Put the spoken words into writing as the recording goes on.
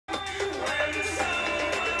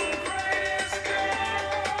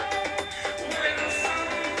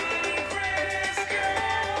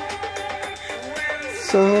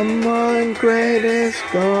Someone great is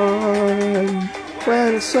gone.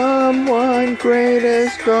 When someone great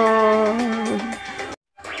is gone.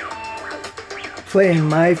 Playing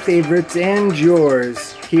my favorites and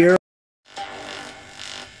yours here.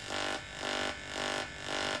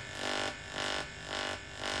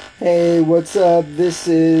 Hey, what's up? This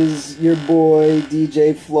is your boy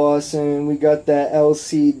DJ Flossin. We got that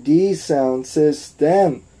LCD sound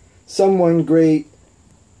system. Someone great.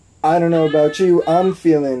 I don't know about you, I'm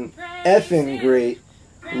feeling effing great.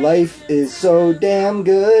 Life is so damn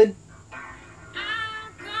good.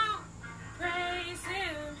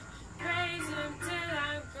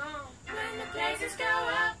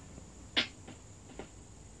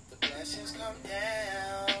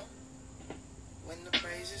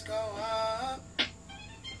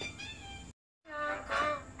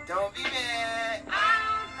 Don't be mad.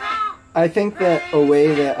 I think that a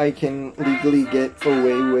way that I can legally get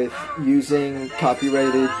away with using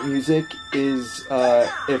copyrighted music is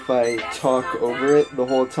if I talk over it the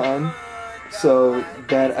whole time. So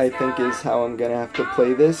that I think is how I'm gonna have to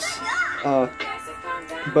play this.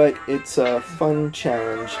 But it's a fun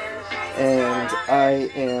challenge, and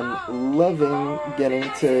I am loving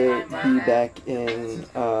getting to be back in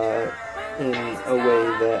a way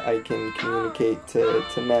that I can communicate to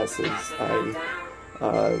masses.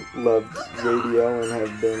 I loved radio and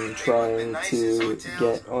have been trying to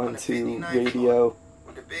get onto radio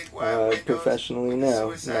professionally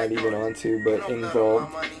now. Not even onto, but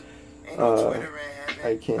involved.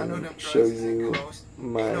 I can show you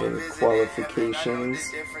my qualifications.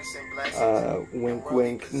 Wink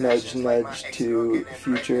wink, nudge nudge to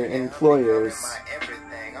future employers.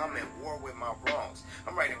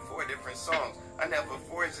 I'm writing 4 different songs. I never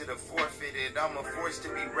forced it or forfeited. I'm a force to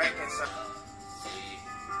be reconciled.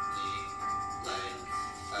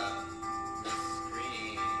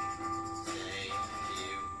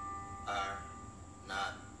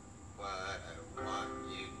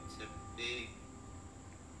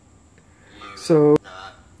 So,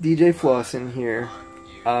 DJ Flossin here.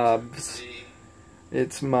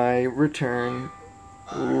 It's my return.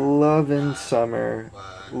 Loving summer.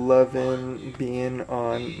 Loving being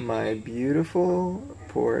on my beautiful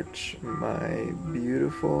porch, my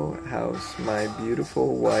beautiful house, my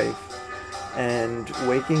beautiful wife, and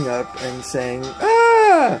waking up and saying,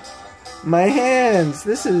 "Ah! My hands!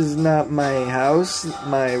 This is not my house,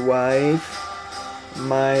 my wife,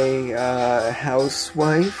 my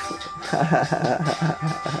housewife."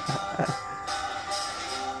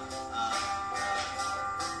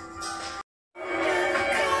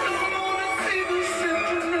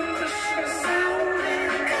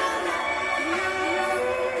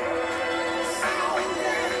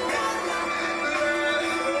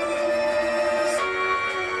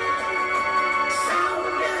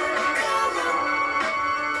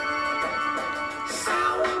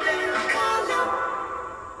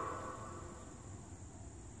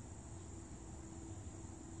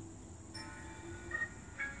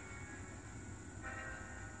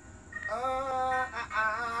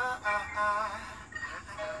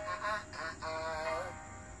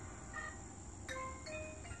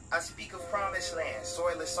 I speak of promised land,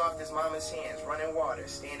 soil as soft as mama's hands, running water,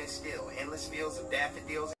 standing still, endless fields of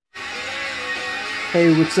daffodils.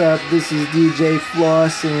 Hey, what's up? This is DJ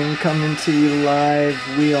Flossin coming to you live.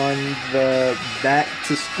 We on the Back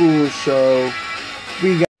to School show.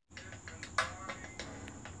 We got